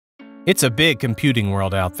It's a big computing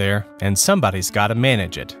world out there, and somebody's got to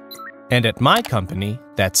manage it. And at my company,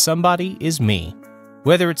 that somebody is me.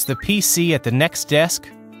 Whether it's the PC at the next desk,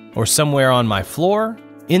 or somewhere on my floor,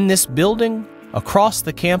 in this building, across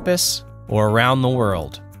the campus, or around the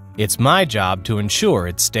world, it's my job to ensure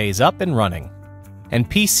it stays up and running. And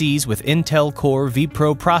PCs with Intel Core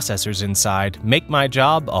vPro processors inside make my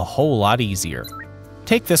job a whole lot easier.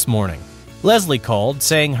 Take this morning. Leslie called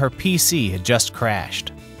saying her PC had just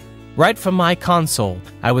crashed. Right from my console,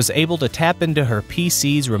 I was able to tap into her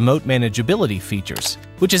PC's remote manageability features,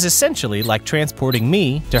 which is essentially like transporting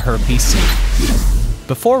me to her PC.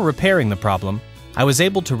 Before repairing the problem, I was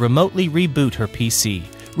able to remotely reboot her PC,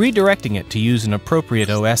 redirecting it to use an appropriate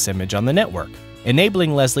OS image on the network,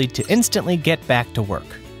 enabling Leslie to instantly get back to work.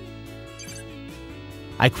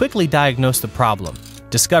 I quickly diagnosed the problem,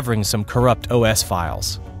 discovering some corrupt OS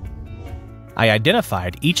files. I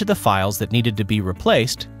identified each of the files that needed to be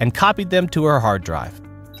replaced and copied them to her hard drive.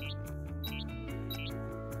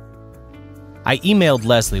 I emailed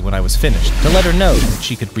Leslie when I was finished to let her know that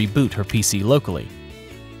she could reboot her PC locally.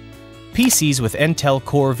 PCs with Intel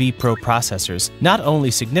Core vPro processors not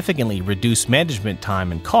only significantly reduce management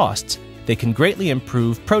time and costs, they can greatly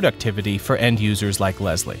improve productivity for end users like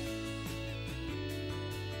Leslie.